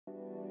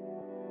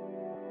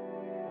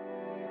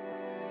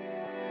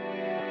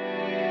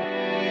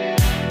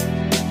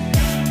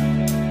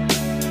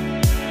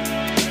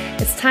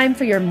time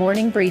for your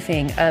morning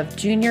briefing of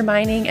junior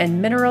mining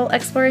and mineral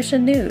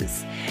exploration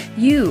news.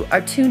 You are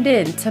tuned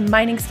in to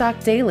Mining Stock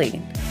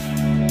Daily.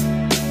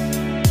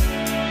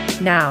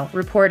 Now,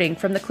 reporting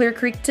from the Clear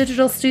Creek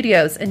Digital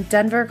Studios in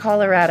Denver,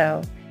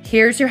 Colorado,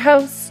 here's your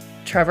host,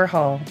 Trevor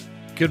Hall.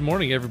 Good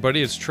morning,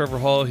 everybody. It's Trevor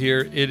Hall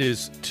here. It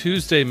is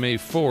Tuesday, May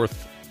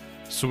 4th,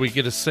 so we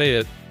get to say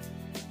it.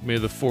 May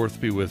the 4th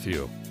be with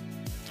you.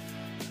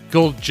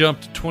 Gold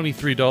jumped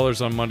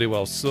 $23 on Monday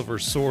while silver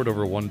soared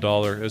over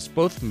 $1 as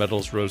both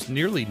metals rose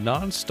nearly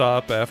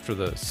non-stop after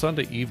the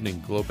Sunday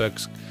evening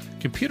Globex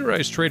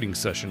computerized trading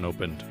session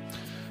opened.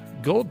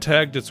 Gold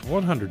tagged its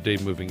 100-day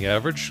moving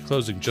average,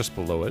 closing just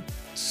below it.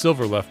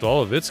 Silver left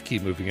all of its key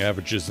moving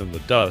averages in the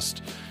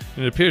dust,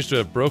 and it appears to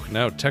have broken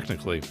out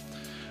technically.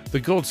 The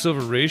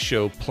gold-silver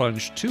ratio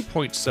plunged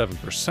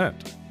 2.7%.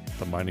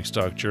 The Mining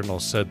Stock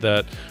Journal said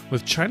that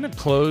with China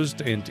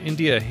closed and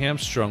India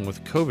hamstrung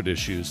with COVID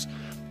issues,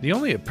 the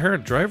only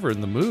apparent driver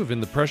in the move in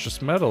the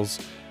precious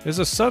metals is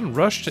a sudden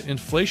rush to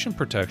inflation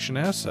protection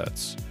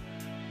assets.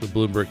 The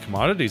Bloomberg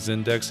Commodities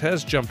Index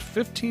has jumped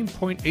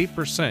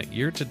 15.8%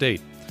 year to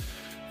date.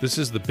 This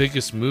is the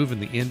biggest move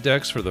in the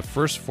index for the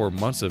first 4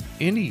 months of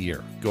any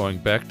year, going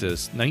back to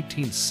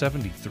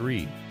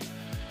 1973.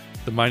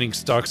 The mining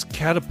stocks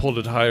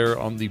catapulted higher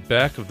on the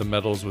back of the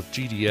metals with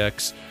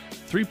GDX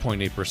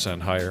 3.8%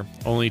 higher,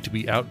 only to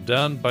be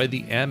outdone by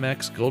the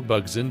Amex Gold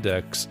Bugs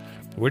Index,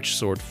 which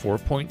soared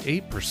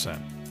 4.8%.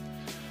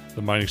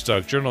 The Mining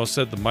Stock Journal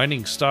said the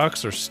mining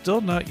stocks are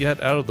still not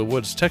yet out of the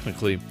woods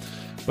technically,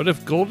 but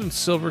if gold and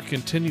silver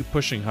continue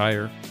pushing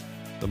higher,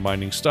 the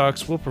mining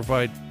stocks will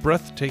provide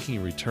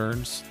breathtaking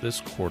returns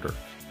this quarter.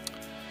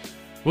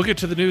 We'll get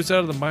to the news out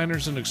of the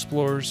miners and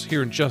explorers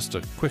here in just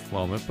a quick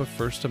moment, but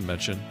first a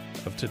mention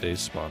of today's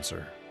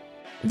sponsor.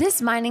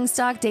 This Mining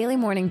Stock Daily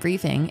Morning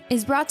Briefing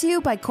is brought to you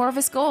by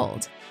Corvus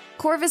Gold.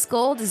 Corvus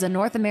Gold is a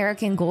North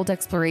American gold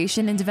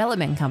exploration and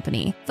development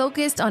company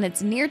focused on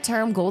its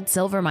near-term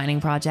gold-silver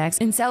mining projects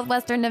in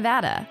southwestern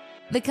Nevada.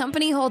 The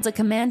company holds a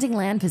commanding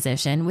land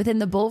position within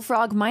the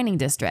Bullfrog Mining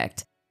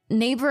District.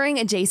 Neighboring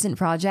adjacent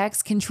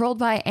projects controlled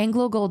by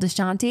Anglo Gold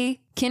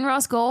Ashanti,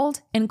 Kinross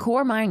Gold, and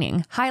Core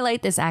Mining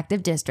highlight this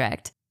active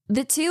district.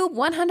 The two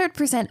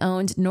 100%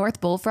 owned North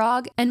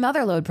Bullfrog and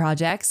Motherlode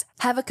projects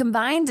have a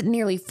combined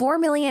nearly 4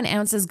 million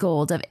ounces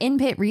gold of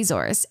in-pit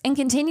resource and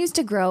continues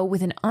to grow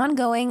with an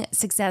ongoing,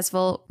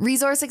 successful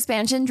resource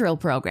expansion drill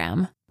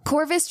program.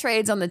 Corvus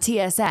trades on the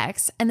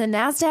TSX and the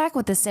NASDAQ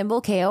with the symbol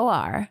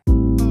KOR.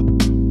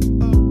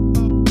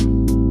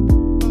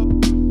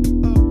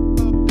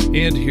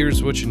 And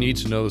here's what you need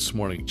to know this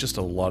morning. Just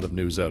a lot of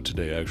news out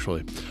today,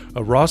 actually.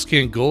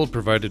 Roscan Gold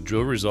provided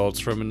drill results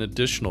from an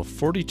additional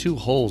 42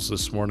 holes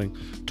this morning,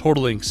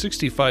 totaling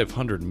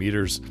 6,500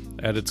 meters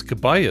at its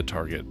Kabaya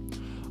target.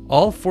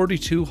 All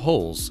 42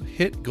 holes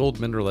hit gold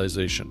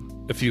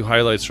mineralization. A few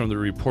highlights from the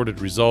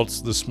reported results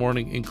this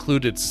morning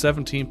included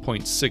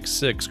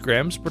 17.66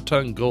 grams per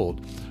ton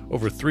gold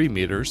over 3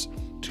 meters,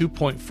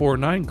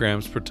 2.49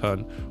 grams per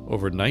ton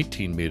over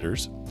 19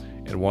 meters,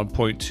 and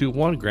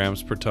 1.21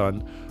 grams per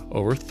ton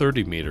over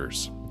 30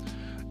 meters.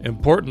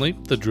 Importantly,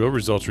 the drill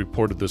results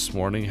reported this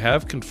morning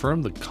have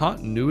confirmed the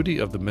continuity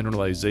of the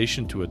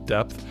mineralization to a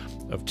depth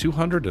of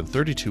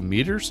 232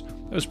 meters,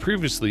 that was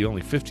previously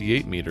only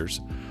 58 meters,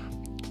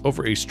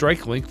 over a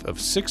strike length of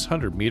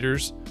 600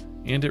 meters,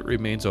 and it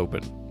remains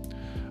open.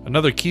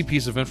 Another key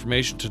piece of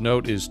information to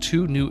note is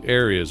 2 new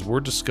areas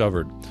were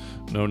discovered,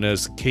 known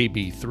as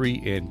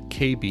KB3 and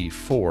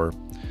KB4.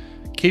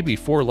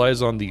 KB4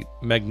 lies on the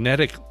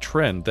magnetic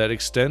trend that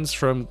extends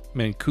from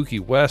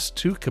Mankuki West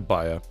to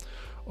Kabaya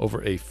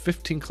over a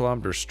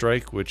 15-kilometer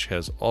strike, which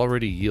has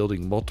already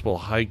yielding multiple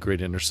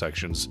high-grade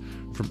intersections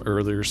from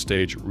earlier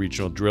stage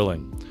regional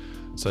drilling,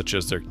 such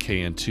as their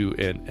KN2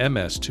 and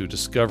MS2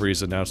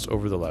 discoveries announced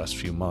over the last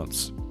few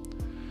months.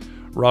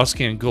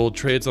 Roscan Gold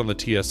trades on the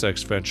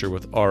TSX Venture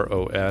with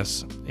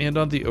ROS and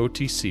on the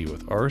OTC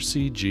with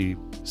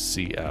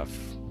RCGCF.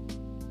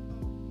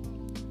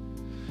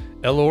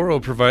 El Oro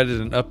provided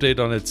an update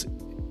on its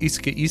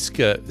Isca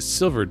Isca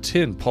silver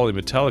tin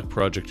polymetallic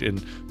project in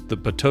the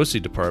Potosi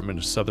department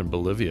of southern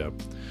Bolivia.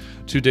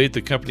 To date,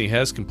 the company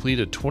has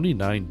completed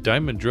 29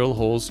 diamond drill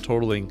holes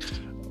totaling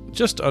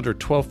just under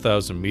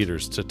 12,000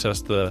 meters to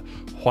test the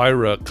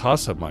Huayra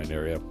Casa mine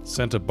area,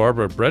 Santa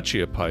Barbara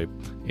breccia pipe,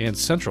 and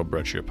central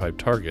breccia pipe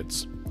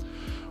targets.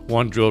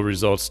 One drill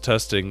results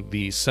testing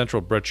the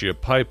central breccia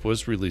pipe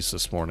was released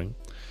this morning.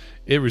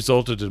 It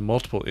resulted in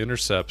multiple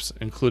intercepts,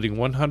 including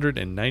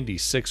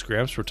 196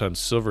 grams per ton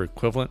silver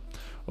equivalent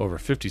over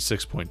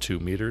 56.2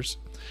 meters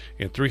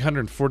and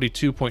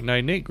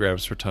 342.98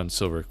 grams per ton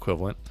silver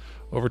equivalent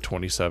over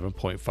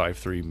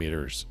 27.53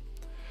 meters.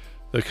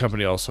 The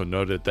company also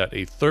noted that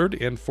a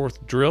third and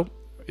fourth drill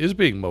is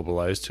being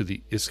mobilized to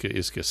the Isca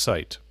Isca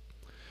site.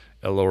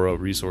 El Oro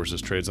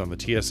Resources trades on the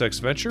TSX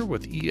Venture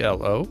with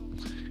ELO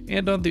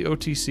and on the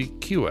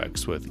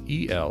OTCQX with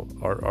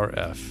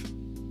ELRRF.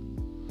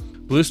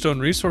 Bluestone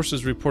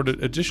Resources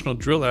reported additional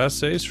drill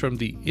assays from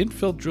the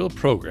infill drill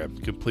program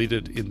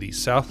completed in the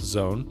south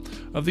zone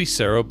of the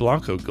Cerro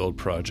Blanco gold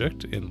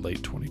project in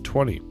late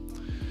 2020.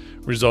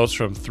 Results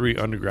from 3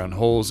 underground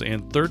holes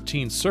and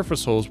 13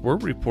 surface holes were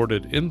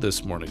reported in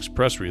this morning's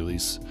press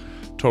release,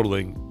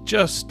 totaling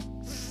just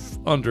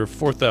under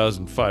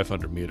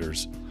 4,500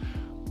 meters.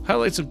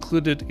 Highlights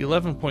included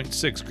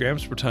 11.6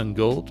 grams per ton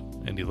gold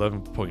and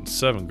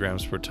 11.7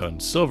 grams per ton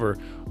silver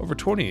over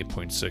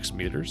 28.6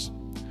 meters,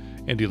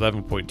 and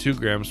 11.2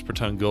 grams per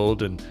ton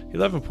gold and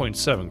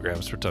 11.7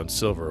 grams per ton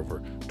silver over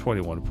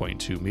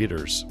 21.2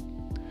 meters.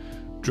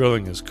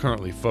 Drilling is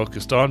currently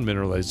focused on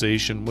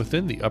mineralization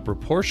within the upper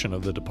portion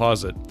of the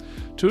deposit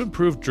to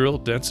improve drill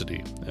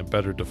density and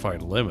better define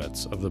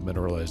limits of the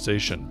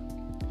mineralization.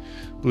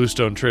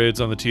 Bluestone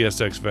trades on the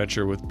TSX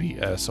Venture with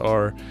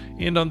BSR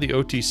and on the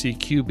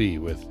OTCQB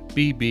with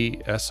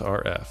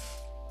BBSRF.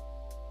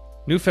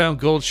 Newfound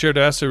Gold shared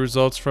assay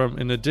results from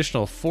an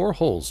additional 4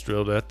 holes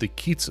drilled at the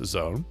Keats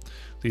Zone.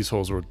 These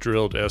holes were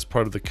drilled as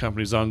part of the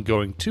company's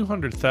ongoing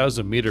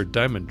 200,000-meter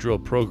diamond drill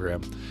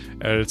program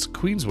at its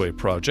Queensway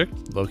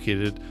project,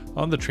 located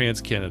on the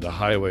Trans-Canada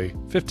Highway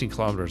 15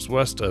 kilometers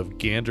west of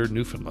Gander,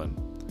 Newfoundland.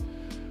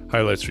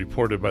 Highlights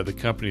reported by the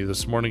company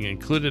this morning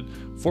included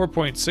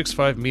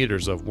 4.65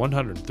 meters of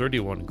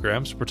 131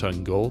 grams per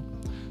ton gold,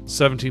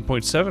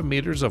 17.7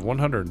 meters of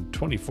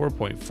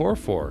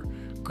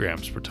 124.44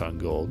 grams per ton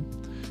gold,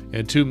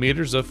 and 2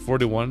 meters of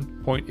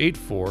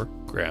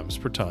 41.84 grams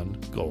per ton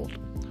gold.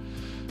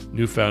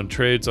 Newfound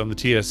trades on the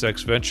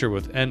TSX Venture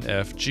with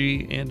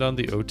NFG and on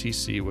the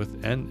OTC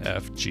with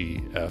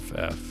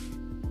NFGFF.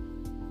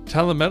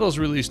 Talon Metals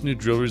released new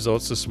drill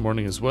results this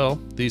morning as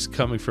well, these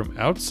coming from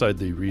outside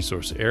the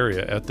resource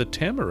area at the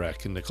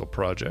Tamarack Nickel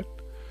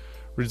Project.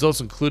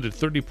 Results included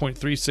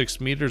 30.36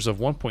 meters of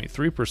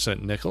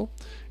 1.3% nickel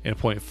and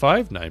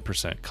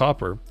 0.59%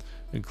 copper,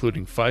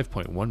 including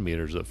 5.1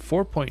 meters of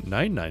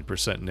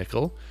 4.99%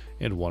 nickel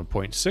and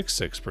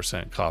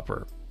 1.66%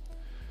 copper.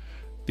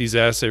 These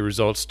assay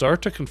results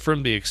start to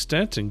confirm the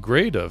extent and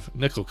grade of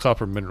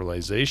nickel-copper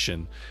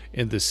mineralization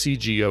in the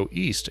CGO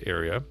East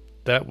area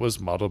that was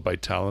modeled by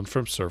Talon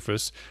from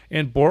surface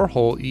and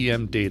borehole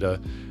EM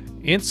data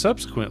and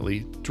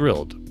subsequently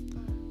drilled.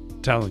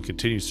 Talon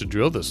continues to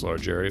drill this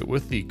large area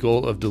with the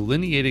goal of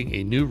delineating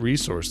a new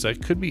resource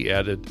that could be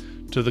added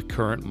to the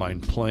current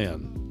mine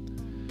plan.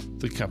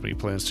 The company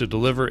plans to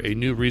deliver a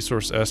new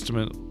resource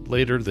estimate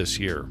later this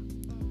year.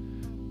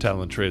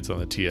 Talon trades on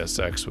the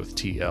TSX with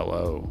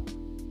TLO.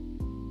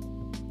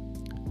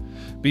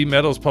 B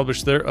Metals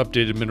published their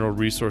updated mineral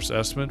resource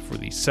estimate for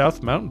the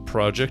South Mountain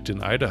project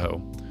in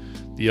Idaho.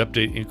 The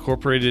update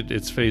incorporated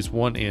its Phase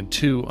 1 and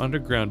 2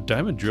 underground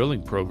diamond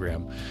drilling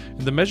program,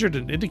 and the measured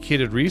and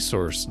indicated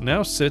resource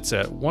now sits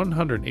at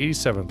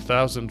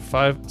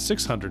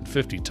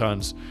 187,650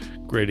 tons,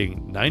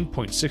 grading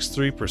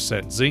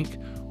 9.63% zinc,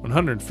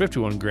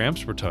 151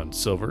 grams per ton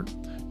silver,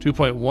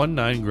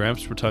 2.19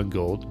 grams per ton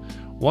gold,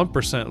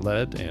 1%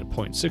 lead, and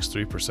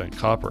 0.63%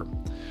 copper.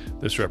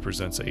 This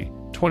represents a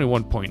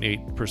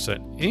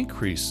 21.8%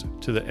 increase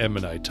to the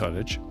M&I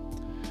tonnage.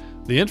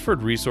 The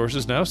inferred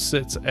resources now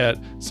sits at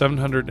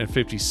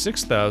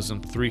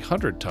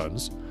 756,300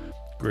 tons,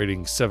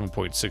 grading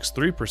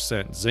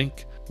 7.63%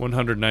 zinc,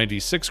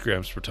 196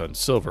 grams per ton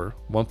silver,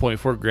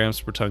 1.4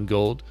 grams per ton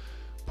gold,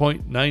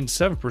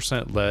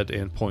 0.97% lead,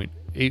 and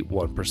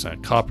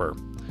 0.81% copper.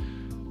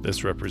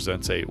 This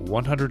represents a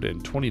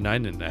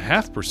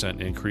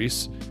 129.5%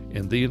 increase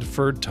in the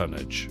inferred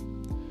tonnage.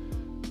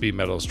 B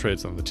Metals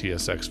trades on the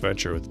TSX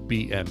Venture with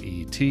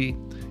BMET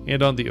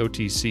and on the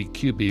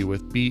OTCQB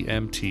with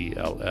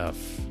BMTLF.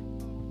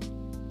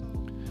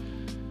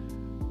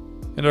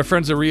 And our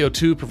friends at Rio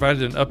 2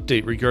 provided an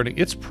update regarding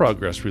its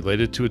progress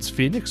related to its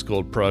Phoenix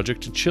Gold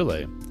project in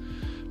Chile.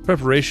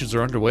 Preparations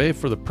are underway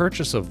for the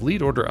purchase of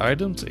lead order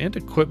items and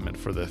equipment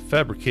for the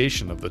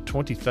fabrication of the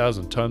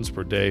 20,000 tons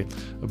per day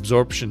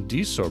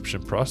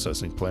absorption-desorption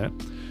processing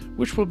plant,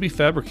 which will be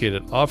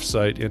fabricated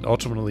off-site and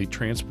ultimately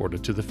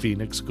transported to the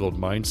Phoenix Gold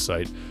mine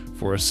site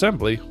for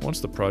assembly once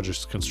the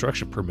project's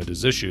construction permit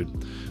is issued,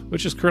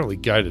 which is currently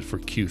guided for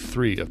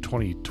Q3 of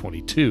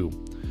 2022.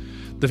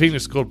 The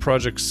Phoenix Gold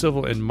Project's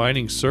civil and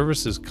mining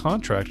services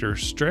contractor,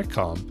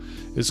 Stratcom,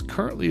 is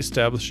currently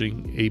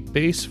establishing a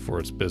base for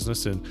its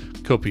business in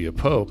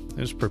Copiapó and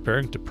is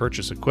preparing to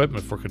purchase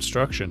equipment for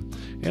construction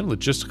and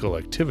logistical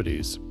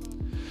activities.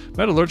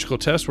 Metallurgical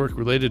test work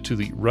related to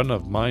the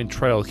run-of-mine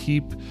trial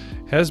heap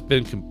has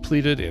been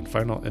completed and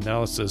final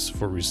analysis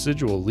for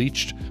residual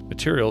leached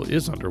material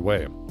is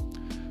underway.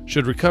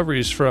 Should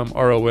recoveries from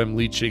ROM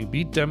leaching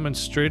be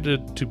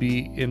demonstrated to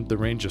be in the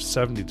range of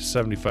 70 to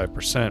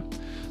 75%,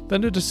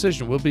 then a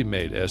decision will be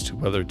made as to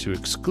whether to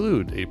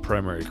exclude a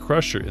primary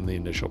crusher in the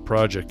initial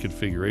project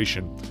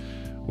configuration,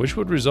 which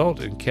would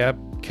result in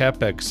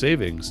CapEx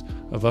savings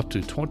of up to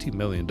 $20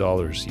 million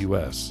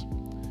US.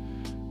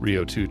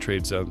 Rio 2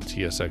 trades on the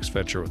TSX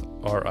Venture with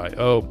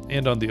RIO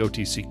and on the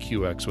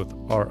OTCQX with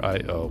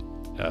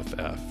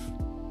RIOFF.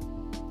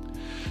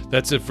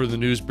 That's it for the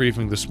news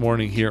briefing this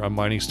morning here on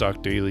Mining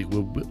Stock Daily.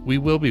 We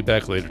will be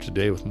back later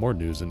today with more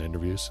news and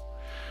interviews.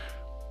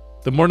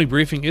 The morning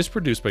briefing is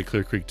produced by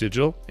Clear Creek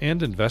Digital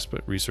and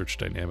Investment Research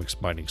Dynamics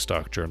Mining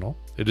Stock Journal.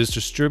 It is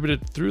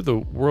distributed through the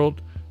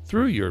world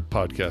through your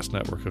podcast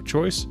network of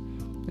choice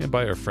and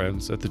by our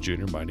friends at the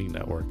Junior Mining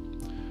Network.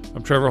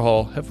 I'm Trevor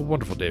Hall. Have a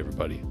wonderful day,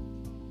 everybody.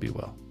 Be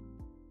well.